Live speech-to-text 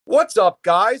What's up,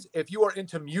 guys? If you are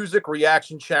into music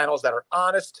reaction channels that are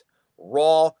honest,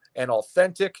 raw, and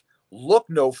authentic, look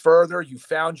no further. You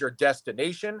found your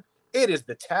destination. It is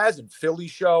the Tazzz and Philly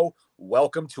Show.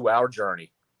 Welcome to our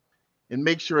journey. And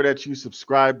make sure that you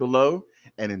subscribe below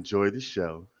and enjoy the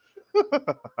show.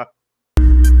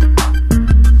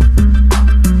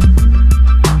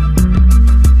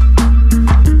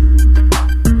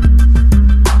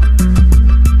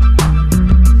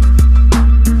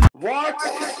 What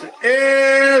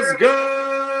is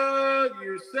good,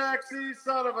 you sexy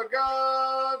son of a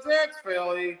guns? It's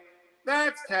Philly.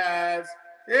 That's Tazzz.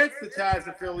 It's the Tazzz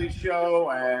and Philly Show,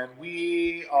 and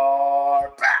we are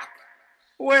back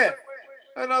with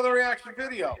another reaction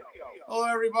video. Hello,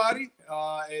 everybody.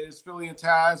 It is Philly and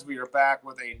Tazzz. We are back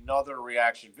with another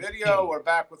reaction video. We're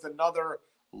back with another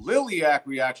Liliac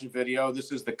reaction video.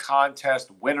 This is the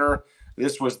contest winner.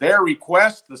 This was their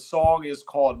request. The song is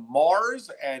called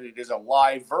Mars, and it is a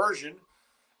live version.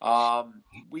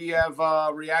 We have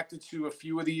reacted to a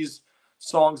few of these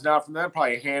songs now from them,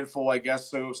 probably a handful, I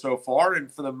guess, so far. And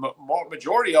for the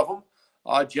majority of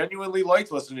them, genuinely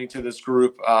liked listening to this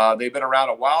group. They've been around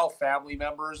a while, family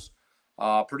members,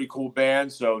 pretty cool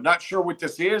band. So not sure what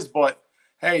this is, but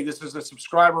hey, this is a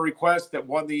subscriber request that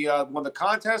won the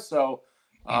contest. So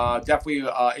definitely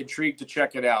intrigued to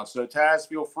check it out. So Tazzz,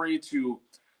 feel free to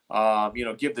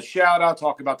give the shout out,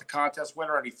 talk about the contest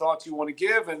winner, any thoughts you want to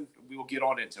give, and we will get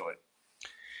on into it.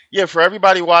 Yeah, for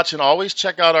everybody watching, always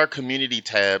check out our community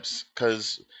tabs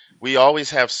because we always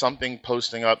have something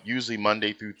posting up, usually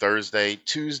Monday through Thursday.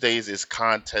 Tuesdays is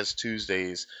Contest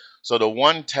Tuesdays. So the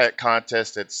one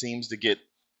contest that seems to get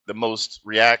the most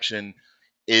reaction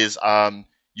is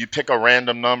you pick a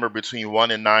random number between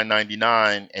 1 and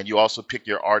 999, and you also pick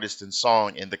your artist and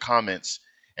song in the comments.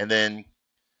 And then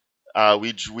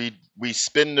we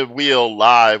spin the wheel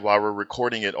live while we're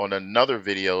recording it on another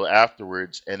video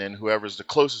afterwards, and then whoever's the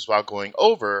closest while going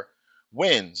over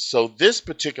wins. So this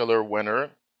particular winner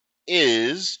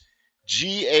is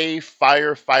GA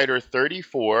Firefighter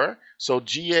 34. So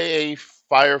GA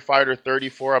Firefighter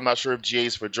 34, I'm not sure if GA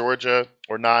is for Georgia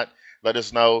or not. Let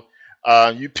us know.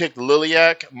 You picked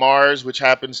Liliac, Mars, which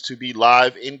happens to be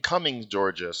live in Cummings,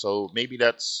 Georgia. So maybe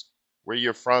that's where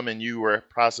you're from and you were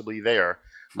possibly there.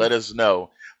 Let us know.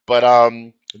 But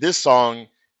this song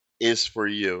is for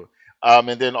you. And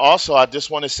then also, I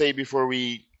just want to say before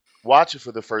we watch it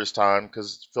for the first time,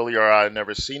 because Philly or I have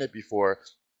never seen it before,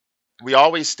 we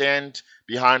always stand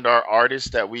behind our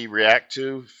artists that we react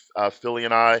to, Philly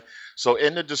and I. So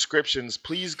in the descriptions,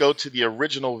 please go to the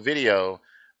original video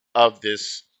of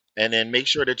this, and then make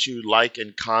sure that you like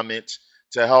and comment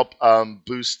to help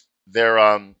boost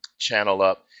their channel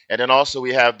up. And then also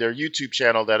we have their YouTube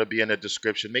channel that'll be in the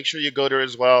description. Make sure you go there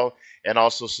as well, and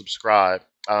also subscribe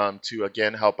to,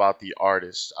 again, help out the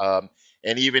artists.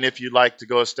 And even if you'd like to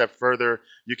go a step further,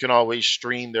 you can always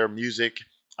stream their music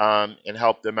and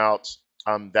help them out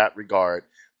that regard.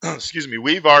 Excuse me.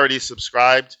 We've already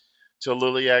subscribed to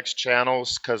Liliac's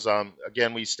channels because,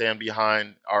 again, we stand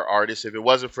behind our artists. If it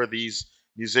wasn't for these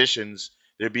musicians,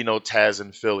 there'd be no Tazzz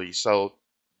in Philly. So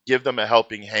give them a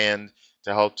helping hand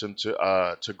to help them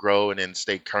to grow and then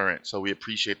stay current. So we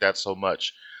appreciate that so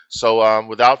much. So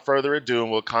without further ado,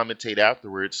 and we'll commentate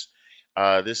afterwards,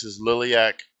 this is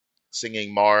Liliac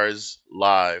singing Mars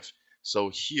live. So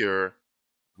here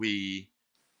we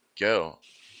go.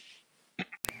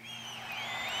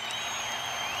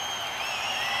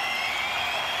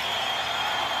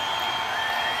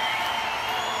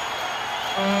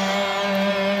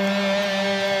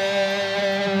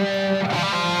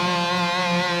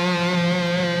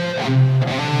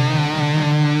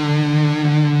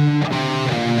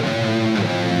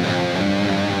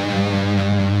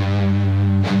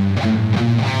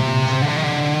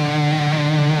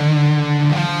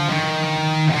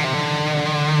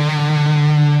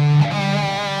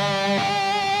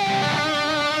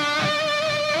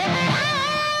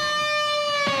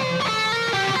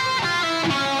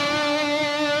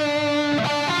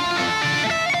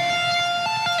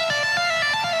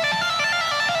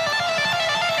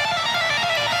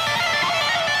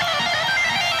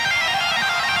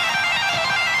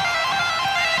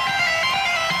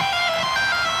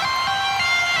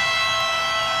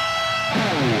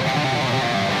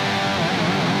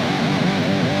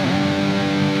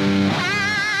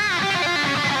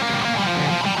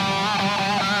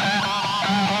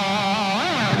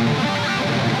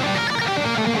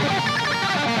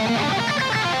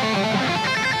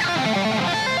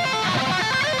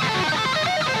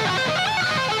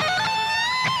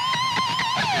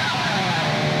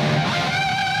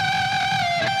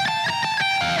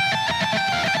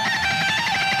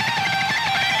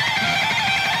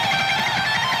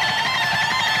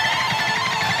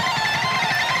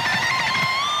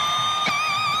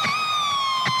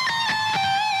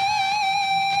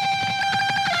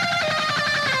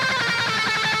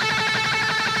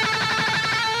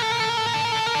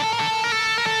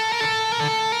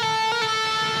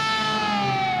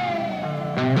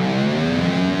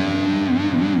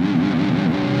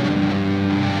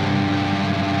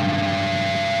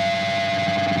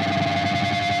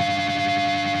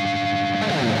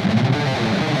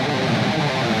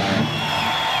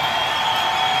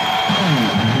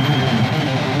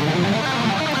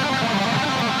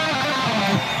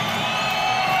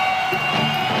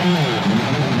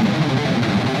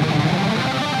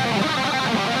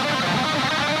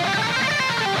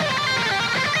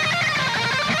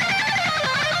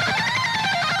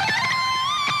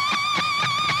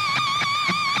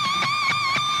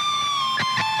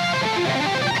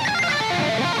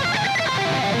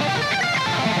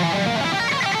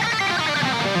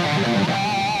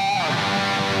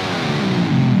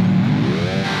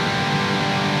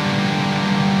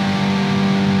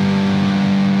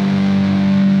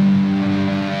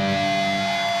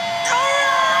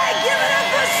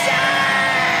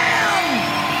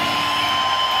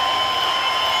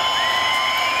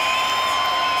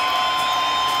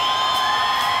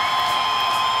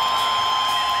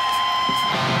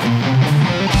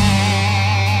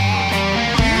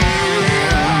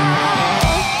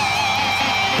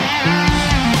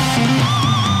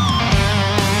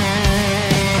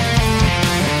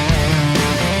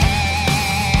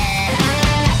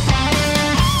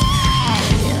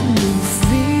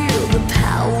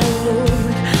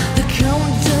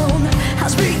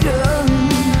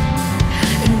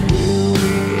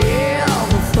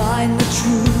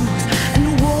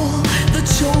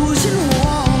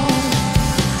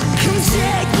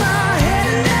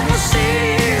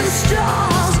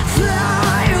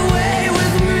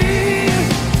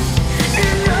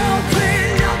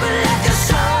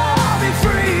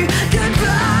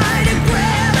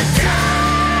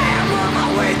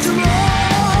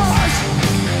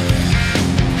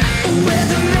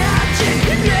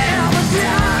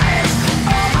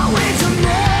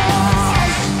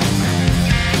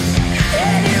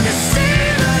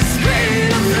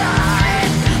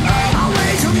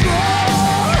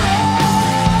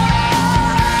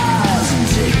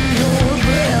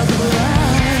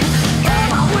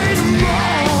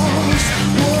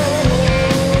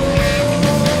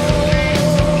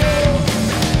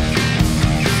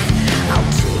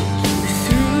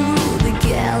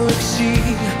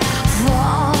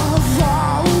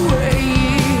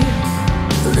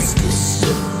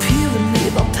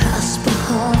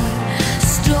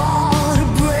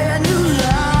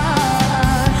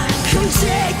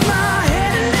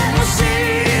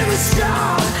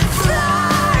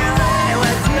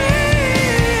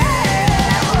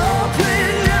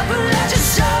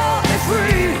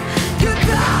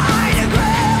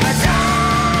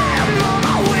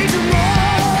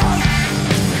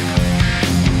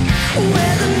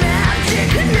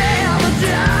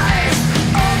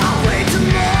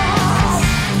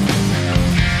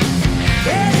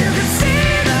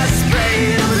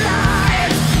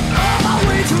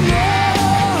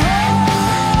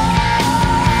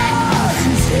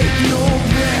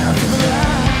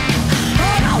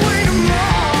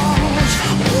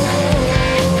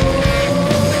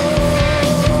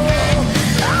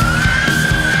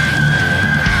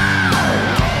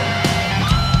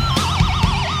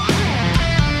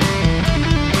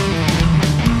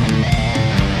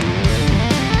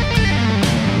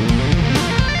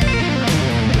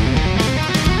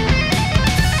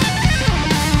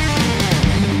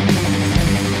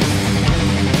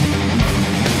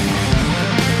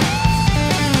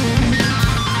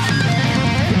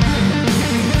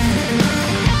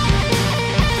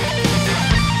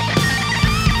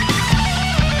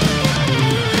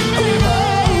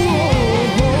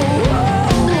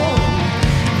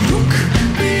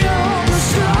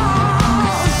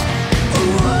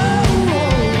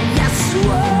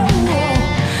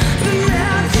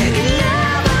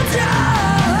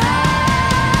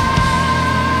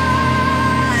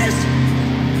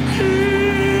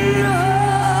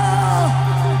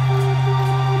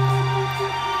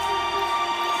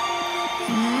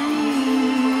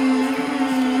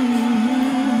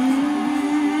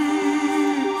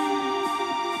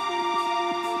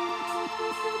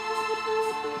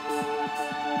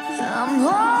 I'm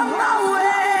on my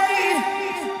way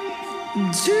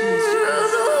to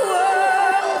the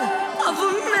world of a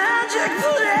magic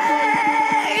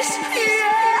place.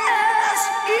 Yes,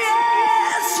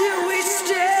 yes, here we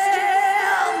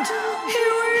stand.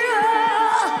 Here we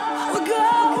are. We're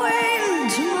going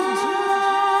to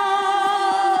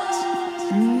Mars.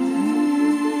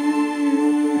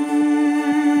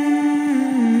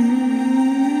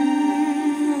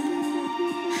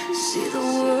 See the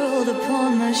world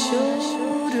upon my shoulders,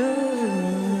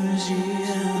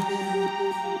 yeah.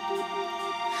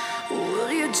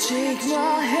 Will you take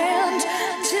my hand,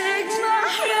 take my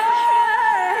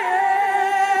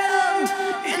hand,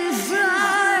 and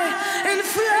fly, and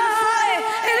fly,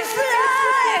 and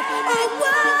fly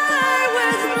away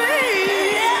with me,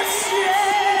 yes,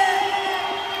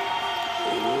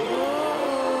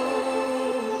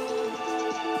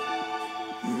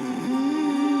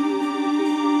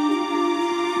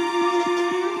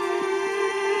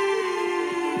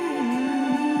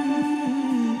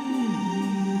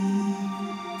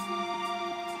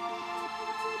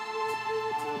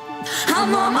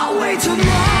 I'm on my way to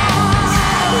Mars,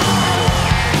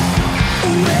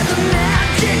 where the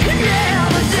magic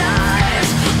never dies.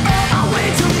 On my way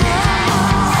to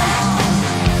Mars,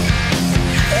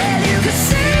 and you can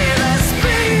see the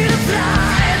speed of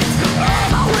light. On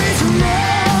my way to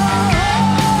Mars,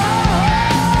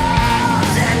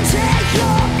 and take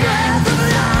your breath of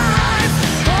life.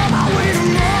 On my way to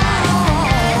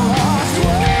Mars,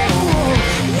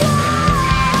 whoa, whoa.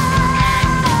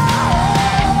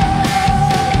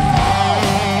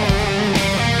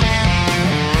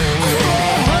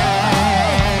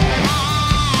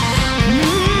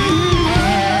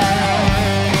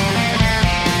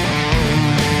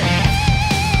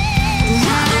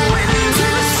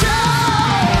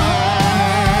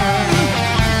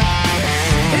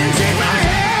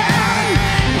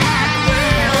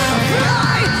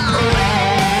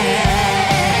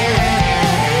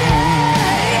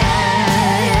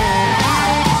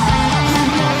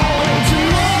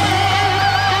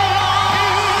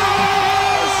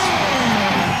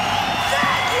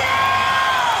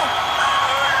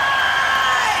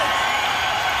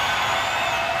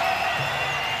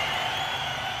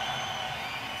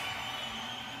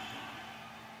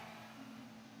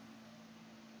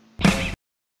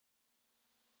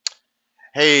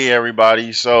 Hey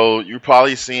everybody, so you're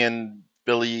probably seeing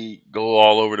Billy go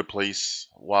all over the place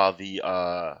while the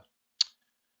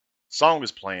song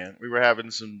was playing. We were having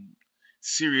some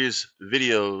serious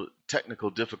video technical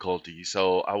difficulties,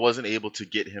 so I wasn't able to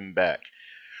get him back.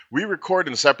 We record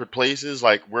in separate places,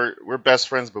 like we're best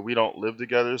friends, but we don't live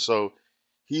together. So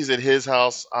he's at his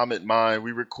house, I'm at mine.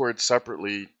 We record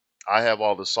separately. I have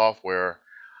all the software.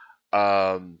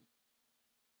 Um,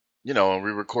 and we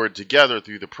record together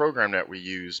through the program that we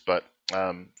use. But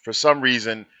for some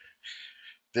reason,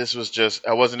 this was just,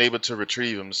 I wasn't able to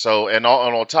retrieve him. So, and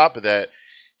on top of that,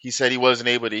 he said he wasn't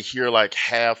able to hear like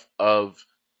half of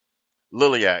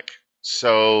Liliac.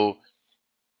 So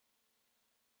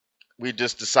we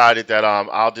just decided that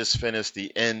I'll just finish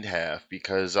the end half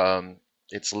because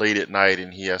it's late at night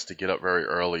and he has to get up very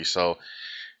early. So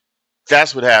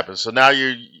that's what happened. So now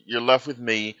you're left with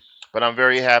me. But I'm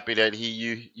very happy that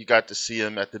you got to see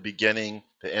him at the beginning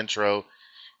the intro.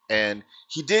 And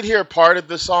he did hear part of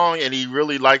the song, and he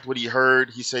really liked what he heard.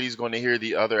 He said he's going to hear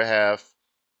the other half,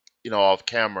 off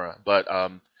camera. But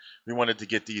we wanted to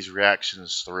get these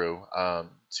reactions through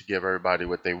to give everybody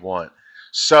what they want.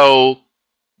 So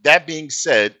that being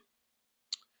said,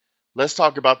 let's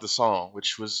talk about the song,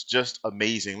 which was just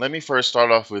amazing. Let me first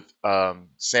start off with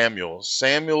Samuel.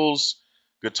 Samuel's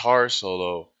guitar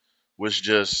solo was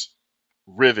just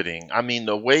riveting. I mean,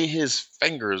 the way his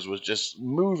fingers was just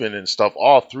moving and stuff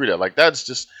all through that. Like, that's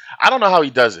just, I don't know how he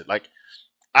does it. Like,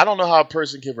 I don't know how a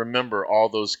person can remember all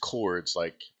those chords.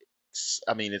 Like,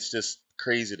 I mean, it's just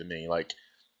crazy to me. Like,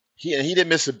 he didn't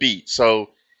miss a beat.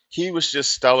 So he was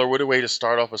just stellar. What a way to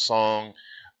start off a song.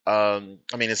 I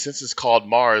mean, and since it's called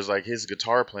Mars, like, his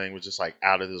guitar playing was just like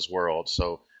out of this world.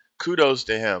 So kudos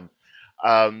to him.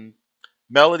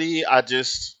 Melody,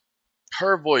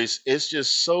 her voice is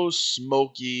just so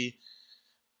smoky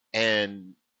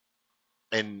and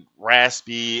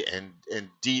raspy and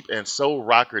deep and so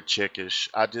rocker chickish.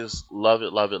 I just love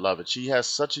it, love it, love it. She has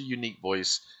such a unique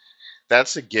voice.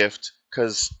 That's a gift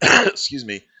because, excuse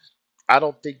me, I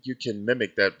don't think you can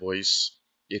mimic that voice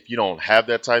if you don't have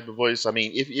that type of voice. I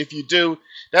mean, if you do,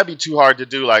 that'd be too hard to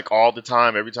do like all the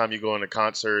time, every time you go in a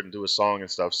concert and do a song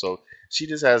and stuff. So she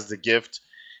just has the gift,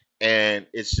 and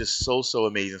it's just so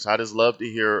amazing. So I just love to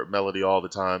hear Melody all the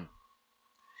time.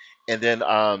 And then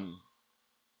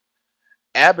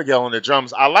Abigail on the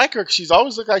drums, I like her. She's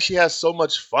always looked like she has so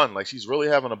much fun. Like, she's really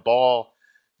having a ball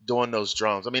doing those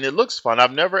drums. I mean, it looks fun.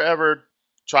 I've never ever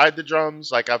tried the drums.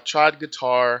 Like, I've tried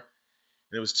guitar,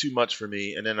 and it was too much for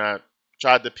me. And then I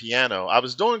tried the piano. I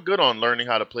was doing good on learning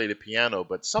how to play the piano,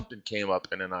 but something came up,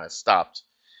 and then I stopped.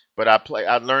 But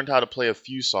I learned how to play a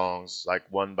few songs, like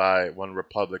One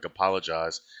Republic,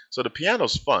 Apologize. So the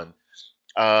piano's fun.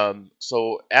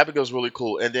 So Abigail's really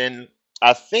cool. And then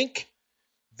I think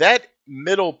that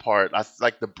middle part,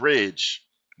 like the bridge,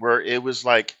 where it was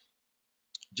like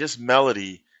just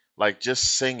melody, like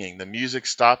just singing. The music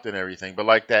stopped and everything, but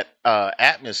like that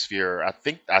atmosphere. I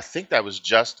think that was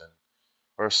Justin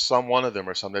or one of them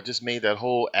or something that just made that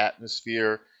whole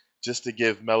atmosphere just to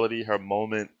give Melody her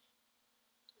moment.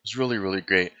 It was really, really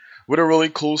great. What a really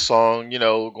cool song,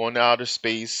 going to outer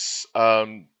space.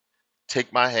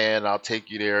 Take my hand, I'll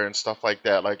take you there, and stuff like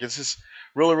that. Like, it's just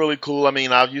really, really cool. I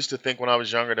mean, I used to think when I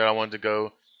was younger that I wanted to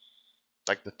go,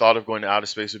 like, the thought of going to outer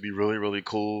space would be really, really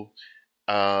cool.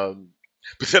 But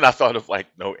then I thought of, like,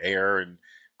 no air and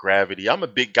gravity. I'm a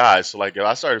big guy, so, like, if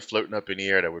I started floating up in the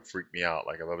air, that would freak me out,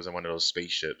 like, if I was in one of those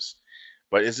spaceships.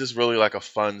 But it's just really, like, a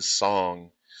fun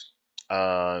song.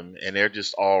 And they're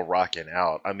just all rocking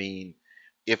out. I mean,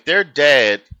 if their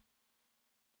dad,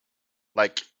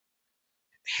 like,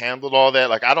 handled all that,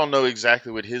 like, I don't know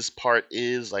exactly what his part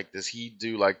is. Like, does he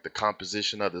do, like, the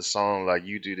composition of the song? Like,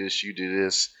 you do this, you do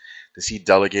this. Does he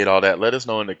delegate all that? Let us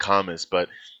know in the comments. But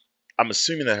I'm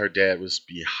assuming that her dad was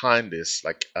behind this.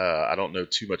 Like, I don't know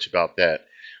too much about that.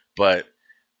 But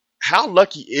how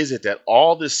lucky is it that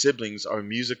all the siblings are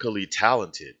musically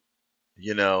talented?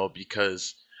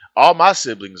 Because all my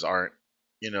siblings aren't.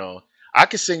 I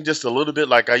could sing just a little bit.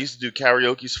 Like, I used to do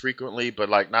karaoke's frequently, but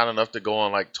like not enough to go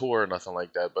on like tour or nothing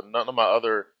like that. But none of my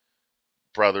other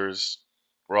brothers,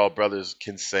 we're all brothers,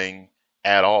 can sing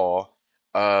at all.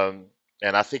 And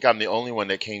I think I'm the only one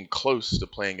that came close to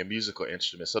playing a musical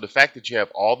instrument. So the fact that you have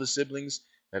all the siblings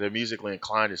that are musically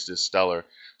inclined is just stellar.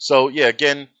 So yeah,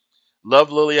 again, love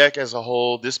Liliac as a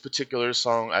whole. This particular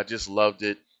song, I just loved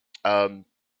it.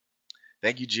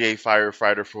 Thank you, GA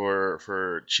Firefighter,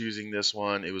 for choosing this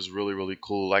one. It was really, really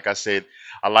cool. Like I said,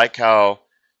 I like how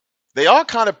they all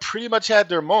kind of pretty much had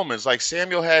their moments. Like,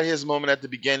 Samuel had his moment at the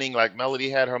beginning. Like,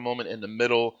 Melody had her moment in the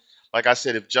middle. Like I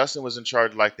said, if Justin was in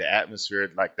charge of, like, the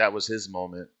atmosphere, like, that was his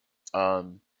moment.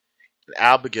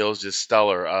 Abigail's just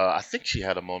stellar. I think she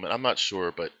had a moment. I'm not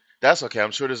sure, but that's okay.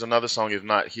 I'm sure there's another song, if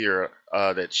not here,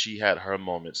 that she had her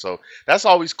moment. So that's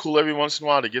always cool every once in a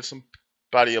while to give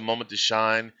somebody a moment to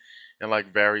shine in,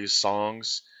 like, various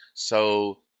songs.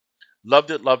 So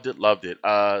loved it, loved it, loved it.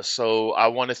 So I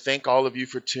want to thank all of you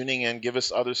for tuning in. Give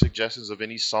us other suggestions of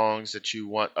any songs that you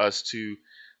want us to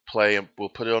play, and we'll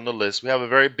put it on the list. We have a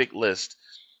very big list,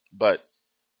 but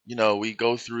we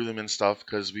go through them and stuff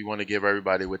because we want to give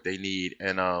everybody what they need.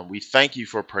 And we thank you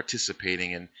for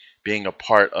participating and being a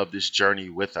part of this journey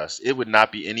with us. It would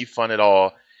not be any fun at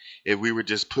all if we were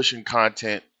just pushing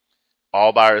content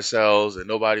all by ourselves and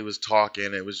nobody was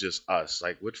talking. It was just us.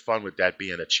 Like, what fun would that be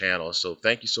in a channel? So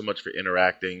thank you so much for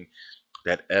interacting.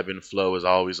 That ebb and flow, as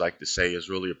I always like to say, is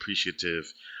really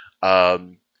appreciative. All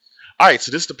right,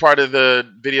 so this is the part of the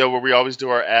video where we always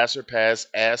do our ass or pass.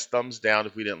 Ass, thumbs down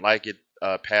if we didn't like it.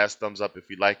 pass, thumbs up if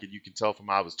you like it. You can tell from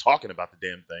how I was talking about the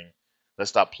damn thing. Let's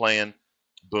stop playing.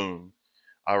 Boom.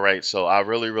 All right, so I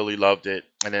really loved it.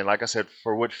 And then, like I said,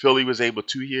 for what Philly was able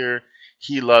to hear,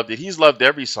 he loved it. He's loved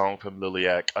every song from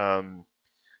Liliac.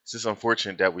 It's just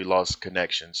unfortunate that we lost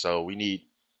connection, so we need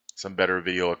some better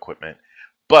video equipment.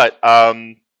 But what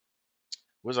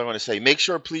was I going to say? Make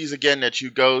sure, please, again, that you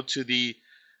go to the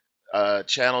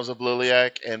channels of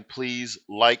Liliac, and please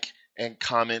like and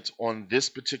comment on this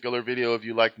particular video if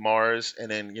you like Mars, and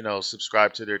then, you know,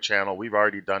 subscribe to their channel. We've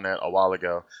already done that a while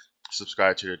ago.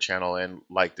 Subscribe to their channel and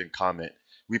liked and comment.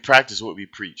 We practice what we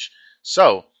preach.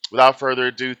 So without further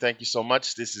ado, thank you so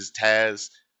much. This is Tazzz,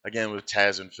 again with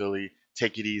Tazzz and Philly.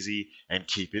 Take it easy and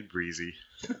keep it breezy.